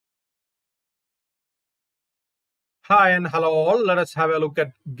Hi and hello all. Let us have a look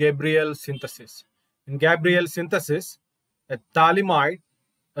at Gabriel synthesis. In Gabriel synthesis, a phthalimide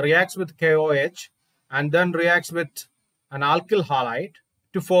reacts with KOH and then reacts with an alkyl halide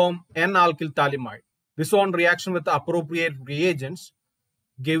to form N-alkyl phthalimide. This one reaction with the appropriate reagents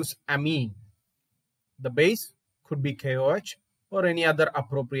gives amine. The base could be KOH or any other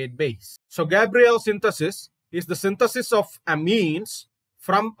appropriate base. So Gabriel synthesis is the synthesis of amines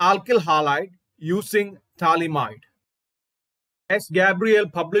from alkyl halide using phthalimide. As Gabriel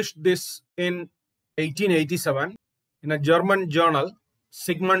published this in 1887 in a German journal.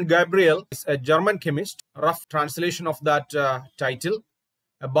 Siegmund Gabriel is a German chemist, rough translation of that title,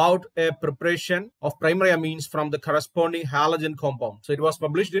 about a preparation of primary amines from the corresponding halogen compound. So it was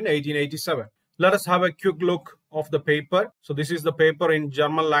published in 1887. Let us have a quick look of the paper. So this is the paper in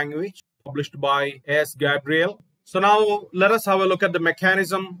German language published by S. Gabriel. So now let us have a look at the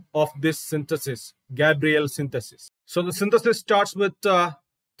mechanism of this synthesis, Gabriel synthesis. So the synthesis starts with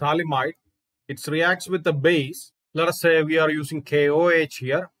phthalimide. It reacts with the base. Let us say we are using KOH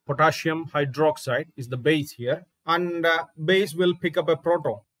here. Potassium hydroxide is the base here. And base will pick up a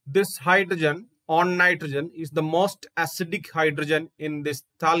proton. This hydrogen on nitrogen is the most acidic hydrogen in this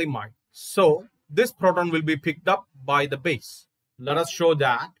phthalimide. So this proton will be picked up by the base. Let us show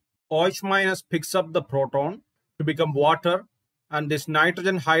that OH- picks up the proton to become water, and this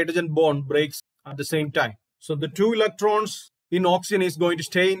nitrogen-hydrogen bond breaks at the same time. So the two electrons in oxygen is going to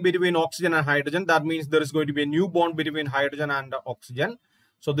stay in between oxygen and hydrogen. That means there is going to be a new bond between hydrogen and oxygen.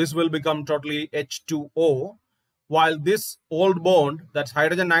 So this will become totally H2O, while this old bond, that's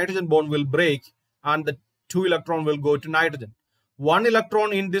hydrogen-nitrogen bond, will break and the two electron will go to nitrogen. One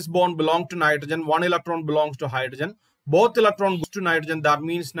electron in this bond belongs to nitrogen, one electron belongs to hydrogen. Both electrons go to nitrogen. That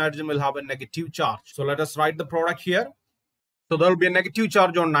means nitrogen will have a negative charge. So let us write the product here. So there will be a negative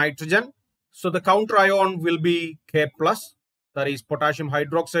charge on nitrogen. So the counter ion will be K+, that is potassium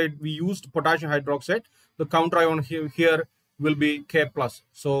hydroxide. We used potassium hydroxide. The counter ion here will be K+.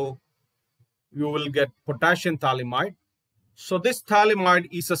 So you will get potassium phthalimide. So this phthalimide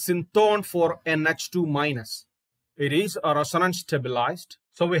is a synthon for NH2-. It is a resonance stabilized.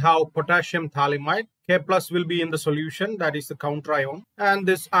 So we have potassium phthalimide. K+ will be in the solution, that is the counter ion, and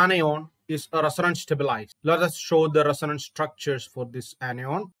this anion is a resonance stabilized. Let us show the resonance structures for this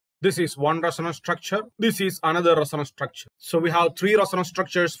anion. This is one resonance structure. This is another resonance structure. So we have three resonance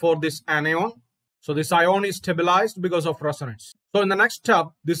structures for this anion. So this ion is stabilized because of resonance. So in the next step,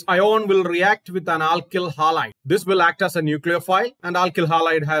 this ion will react with an alkyl halide. This will act as a nucleophile, and alkyl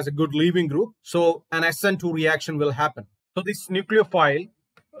halide has a good leaving group. So an SN2 reaction will happen. So this nucleophile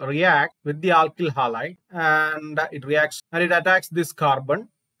react with the alkyl halide, and it reacts and it attacks this carbon,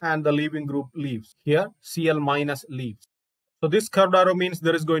 and the leaving group leaves. Here Cl- leaves. So this curved arrow means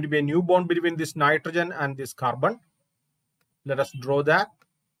there is going to be a new bond between this nitrogen and this carbon. Let us draw that.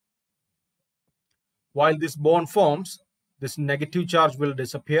 While this bond forms, this negative charge will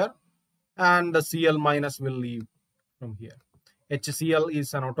disappear and the Cl- will leave from here. HCl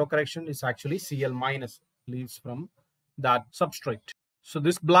is an autocorrection. It's actually Cl- leaves from that substrate. So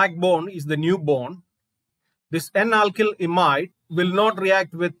this black bond is the new bond. This N-alkyl imide will not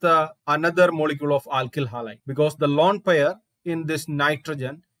react with another molecule of alkyl halide because the lone pair in this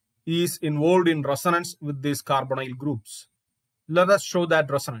nitrogen is involved in resonance with these carbonyl groups. Let us show that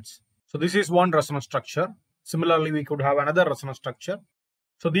resonance. So this is one resonance structure. Similarly, we could have another resonance structure.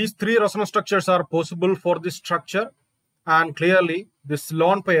 So these three resonance structures are possible for this structure, and clearly this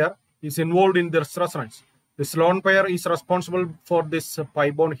lone pair is involved in this resonance. This lone pair is responsible for this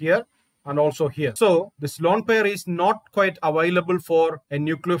pi bond here and also here. So this lone pair is not quite available for a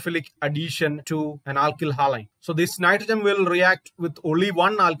nucleophilic addition to an alkyl halide. So this nitrogen will react with only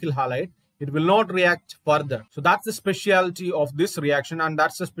one alkyl halide. It will not react further. So that's the specialty of this reaction, and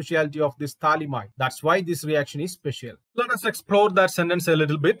that's the specialty of this phthalimide. That's why this reaction is special. Let us explore that sentence a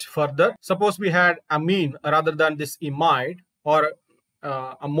little bit further. Suppose we had amine rather than this imide or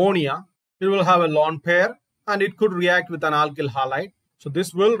ammonia. It will have a lone pair and it could react with an alkyl halide. So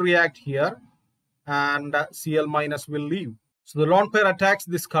this will react here and Cl- will leave. So the lone pair attacks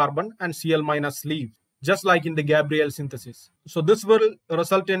this carbon and Cl- leaves, just like in the Gabriel synthesis. So this will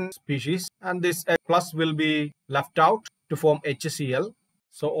result in species, and this H+ will be left out to form HCl.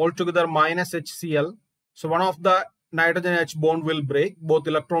 So altogether minus HCl. So one of the nitrogen H bond will break. Both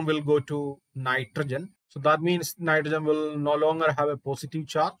electron will go to nitrogen. So that means nitrogen will no longer have a positive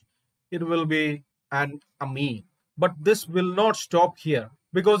charge. It will be an amine. But this will not stop here,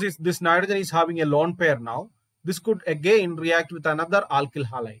 because this nitrogen is having a lone pair now. This could again react with another alkyl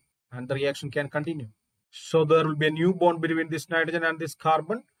halide, and the reaction can continue. So there will be a new bond between this nitrogen and this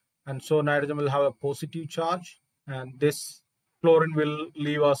carbon, and so nitrogen will have a positive charge and this chlorine will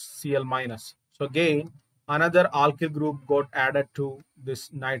leave us Cl minus. So again, another alkyl group got added to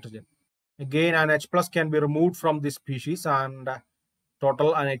this nitrogen. Again, an H plus can be removed from this species, and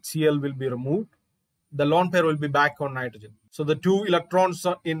total an HCl will be removed. The lone pair will be back on nitrogen. So the 2 electrons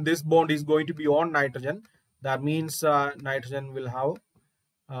in this bond is going to be on nitrogen. That means nitrogen will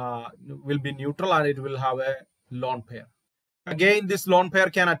be neutral, and it will have a lone pair. Again, this lone pair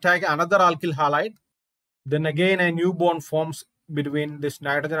can attack another alkyl halide. Then again, a new bond forms between this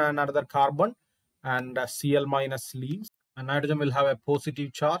nitrogen and another carbon, and Cl minus leaves, and nitrogen will have a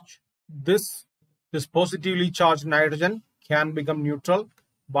positive charge. This positively charged nitrogen can become neutral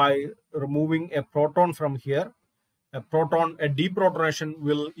by removing a proton from here. A deprotonation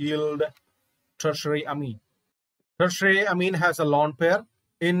will yield tertiary amine. Tertiary amine has a lone pair.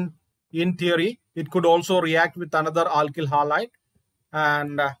 In theory, it could also react with another alkyl halide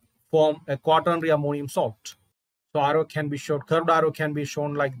and form a quaternary ammonium salt. So arrow can be shown, curved arrow can be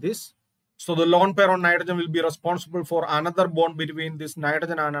shown like this. So the lone pair on nitrogen will be responsible for another bond between this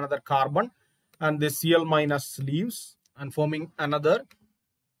nitrogen and another carbon, and this Cl minus leaves and forming another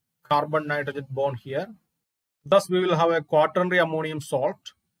carbon nitrogen bond here. Thus we will have a quaternary ammonium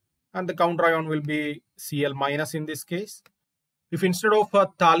salt, and the counter ion will be Cl minus in this case. If instead of a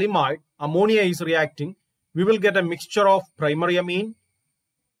phthalimide, ammonia is reacting, we will get a mixture of primary amine,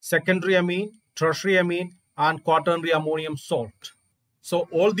 secondary amine, tertiary amine, and quaternary ammonium salt. So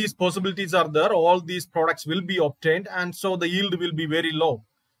all these possibilities are there, all these products will be obtained, and so the yield will be very low.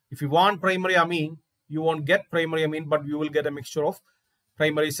 If you want primary amine, you won't get primary amine, but you will get a mixture of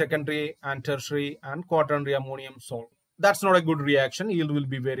primary, secondary, and tertiary, and quaternary ammonium salt. That's not a good reaction, yield will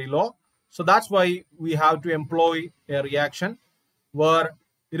be very low. So that's why we have to employ a reaction where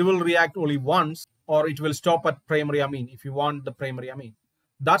it will react only once, or it will stop at primary amine if you want the primary amine.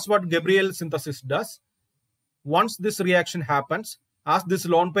 That's what Gabriel synthesis does. Once this reaction happens, as this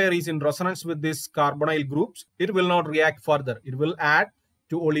lone pair is in resonance with these carbonyl groups, it will not react further. It will add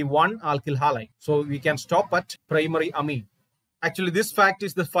to only one alkyl halide. So we can stop at primary amine. Actually, this fact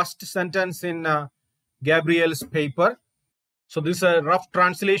is the first sentence in Gabriel's paper. So this is a rough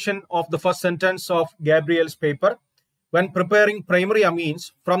translation of the first sentence of Gabriel's paper. When preparing primary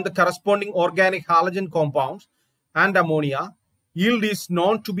amines from the corresponding organic halogen compounds and ammonia, yield is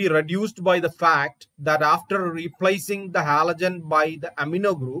known to be reduced by the fact that after replacing the halogen by the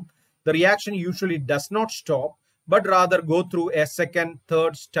amino group, the reaction usually does not stop, but rather go through a second,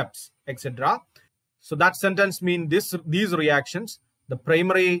 third steps, etc. So that sentence means these reactions, the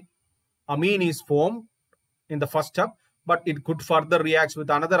primary amine is formed in the first step, but it could further react with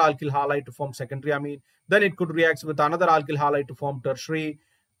another alkyl halide to form secondary amine. Then it could react with another alkyl halide to form tertiary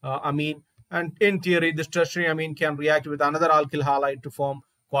amine. And in theory, this tertiary amine can react with another alkyl halide to form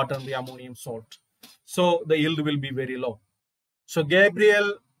quaternary ammonium salt. So the yield will be very low. So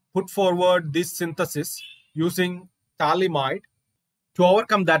Gabriel put forward this synthesis using phthalimide to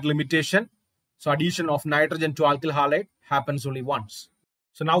overcome that limitation. So addition of nitrogen to alkyl halide happens only once.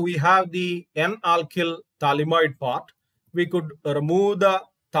 So now we have the N-alkyl phthalimide part. We could remove the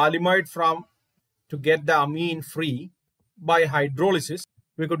phthalimide to get the amine free by hydrolysis.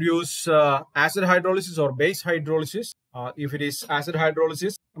 We could use acid hydrolysis or base hydrolysis. If it is acid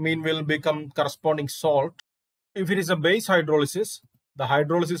hydrolysis, amine will become corresponding salt. If it is a base hydrolysis, the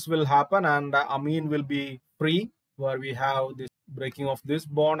hydrolysis will happen and the amine will be free, where we have this breaking of this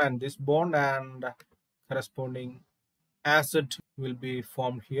bond, and corresponding acid will be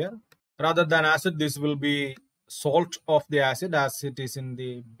formed here. Rather than acid, this will be salt of the acid as it is in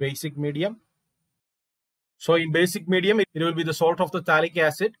the basic medium. So in basic medium, it will be the salt of the phthalic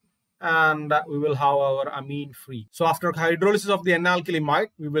acid, and we will have our amine free. So after hydrolysis of the N-alkylamide,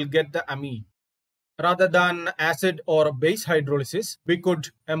 we will get the amine. Rather than acid or base hydrolysis, we could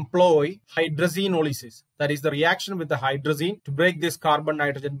employ hydrazinolysis. That is the reaction with the hydrazine to break this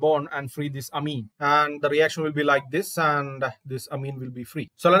carbon-nitrogen bond and free this amine. And the reaction will be like this, and this amine will be free.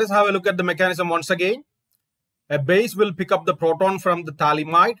 So let us have a look at the mechanism once again. A base will pick up the proton from the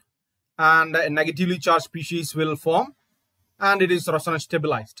phthalimide, and a negatively charged species will form, and it is resonance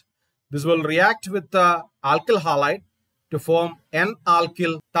stabilized. This will react with the alkyl halide to form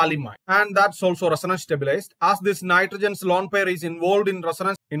N-alkyl phthalimide, and that's also resonance stabilized. As this nitrogen's lone pair is involved in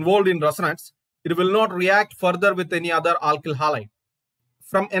resonance, it will not react further with any other alkyl halide.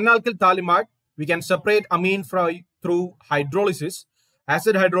 From N-alkyl phthalimide, we can separate amine through hydrolysis,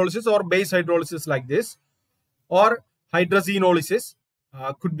 acid hydrolysis or base hydrolysis like this, or hydrazinolysis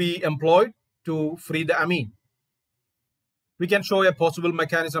could be employed to free the amine. We can show a possible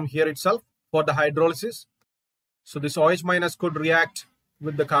mechanism here itself for the hydrolysis. So this OH minus could react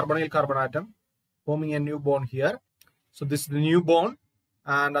with the carbonyl carbon atom forming a new bond here. So this is the new bond,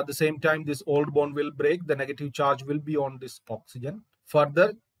 and at the same time this old bond will break. The negative charge will be on this oxygen.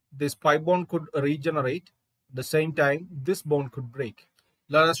 Further, this pi bond could regenerate. At the same time this bond could break.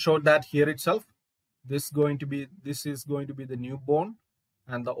 Let us show that here itself. This is going to be the new bond,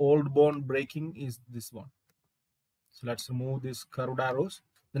 and the old bond breaking is this one. So let's remove these curved arrows.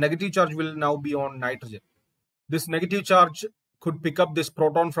 The negative charge will now be on nitrogen. This negative charge could pick up this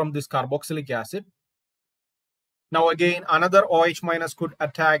proton from this carboxylic acid. Now again, another OH minus could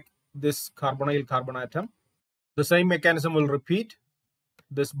attack this carbonyl carbon atom. The same mechanism will repeat.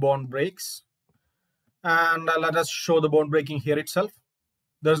 This bond breaks. And let us show the bond breaking here itself.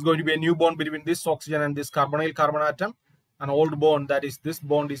 There's going to be a new bond between this oxygen and this carbonyl carbon atom. An old bond, that is this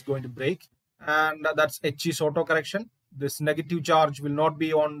bond, is going to break. And that's H is autocorrection. This negative charge will not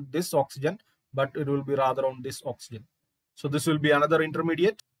be on this oxygen, but it will be rather on this oxygen. So this will be another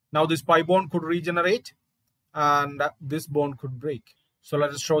intermediate. Now this pi bond could regenerate, and this bond could break. So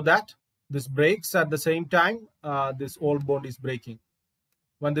let us show that. This breaks at the same time this old bond is breaking.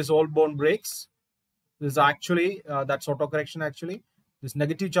 When this old bond breaks, this is actually, that's autocorrection actually. This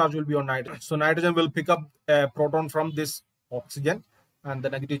negative charge will be on nitrogen. So nitrogen will pick up a proton from this oxygen, and the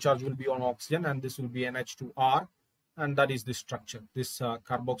negative charge will be on oxygen, and this will be NH2R, and that is the structure. This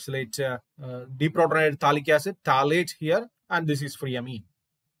carboxylate deprotonated phthalic acid, phthalate here, and this is free amine.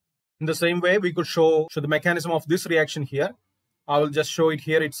 In the same way, we could show the mechanism of this reaction here. I will just show it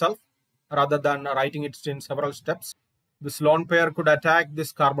here itself rather than writing it in several steps. This lone pair could attack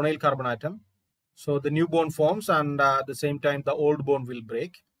this carbonyl carbon atom. So the new bond forms, and at the same time the old bond will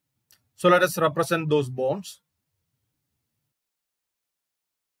break. So let us represent those bonds.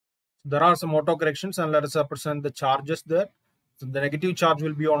 There are some autocorrections, and let us represent the charges there. So the negative charge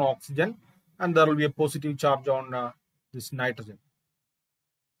will be on oxygen, and there will be a positive charge on this nitrogen.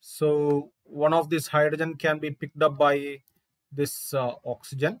 So one of this hydrogen can be picked up by this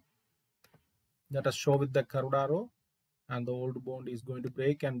oxygen. Let us show with the curved arrow. And the old bond is going to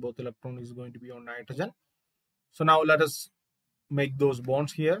break, and both electron is going to be on nitrogen. So now let us make those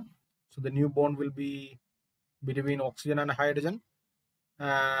bonds here. So the new bond will be between oxygen and hydrogen,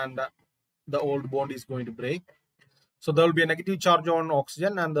 and the old bond is going to break. So there will be a negative charge on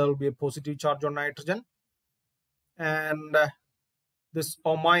oxygen, and there will be a positive charge on nitrogen. And this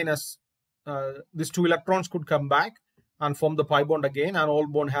O minus, these two electrons could come back and form the pi bond again, and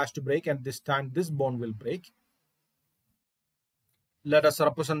old bond has to break, and this time this bond will break. Let us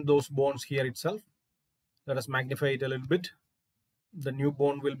represent those bonds here itself. Let us magnify it a little bit. The new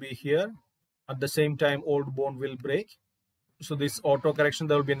bond will be here. At the same time, old bond will break. So this autocorrection,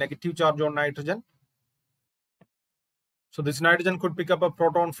 there will be a negative charge on nitrogen. So this nitrogen could pick up a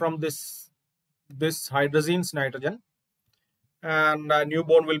proton from this hydrazine's nitrogen. And a new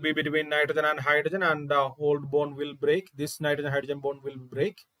bond will be between nitrogen and hydrogen, and the old bond will break. This nitrogen-hydrogen bond will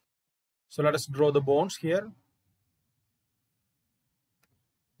break. So let us draw the bonds here.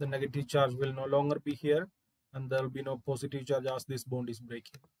 The negative charge will no longer be here, and there will be no positive charge as this bond is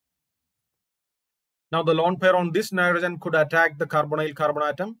breaking. Now the lone pair on this nitrogen could attack the carbonyl carbon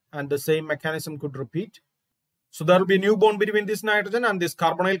atom, and the same mechanism could repeat. So there will be a new bond between this nitrogen and this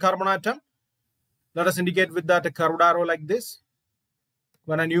carbonyl carbon atom. Let us indicate with that a curved arrow like this.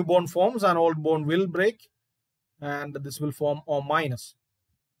 When a new bond forms, an old bond will break, and this will form O minus.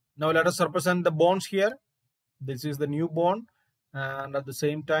 Now let us represent the bonds here. This is the new bond, and at the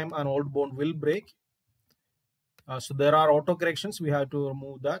same time an old bond will break. So there are autocorrections. We have to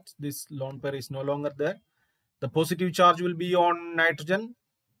remove that. This lone pair is no longer there. The positive charge will be on nitrogen,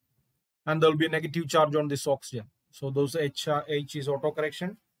 and there will be a negative charge on this oxygen. So those H is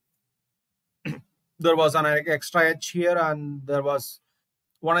autocorrection. There was an extra H here, and there was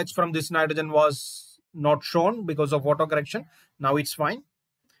one H from this nitrogen was not shown because of autocorrection. Now it's fine.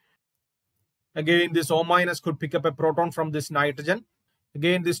 Again, this O minus could pick up a proton from this nitrogen.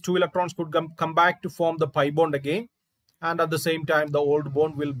 Again, these two electrons could come back to form the pi bond again, and at the same time the old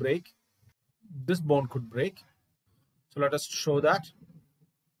bond will break. This bond could break. So let us show that.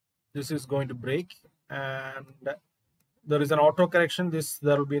 This is going to break, and there is an autocorrection.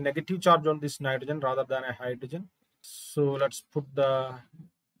 There will be a negative charge on this nitrogen rather than a hydrogen. So let's put the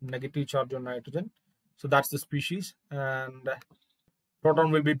negative charge on nitrogen. So that's the species, and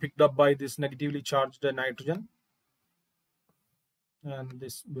proton will be picked up by this negatively charged nitrogen, and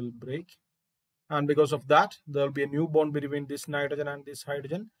this will break. And because of that, there will be a new bond between this nitrogen and this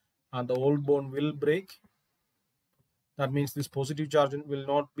hydrogen, and the old bond will break. That means this positive charge will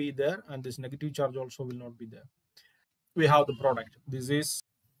not be there, and this negative charge also will not be there. We have the product. This is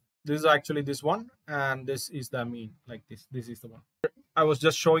actually this one, and this is the amine, like this. This is the one. I was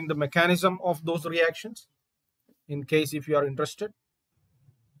just showing the mechanism of those reactions in case if you are interested.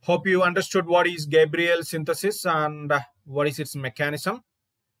 Hope you understood what is Gabriel synthesis and what is its mechanism.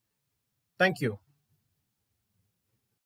 Thank you.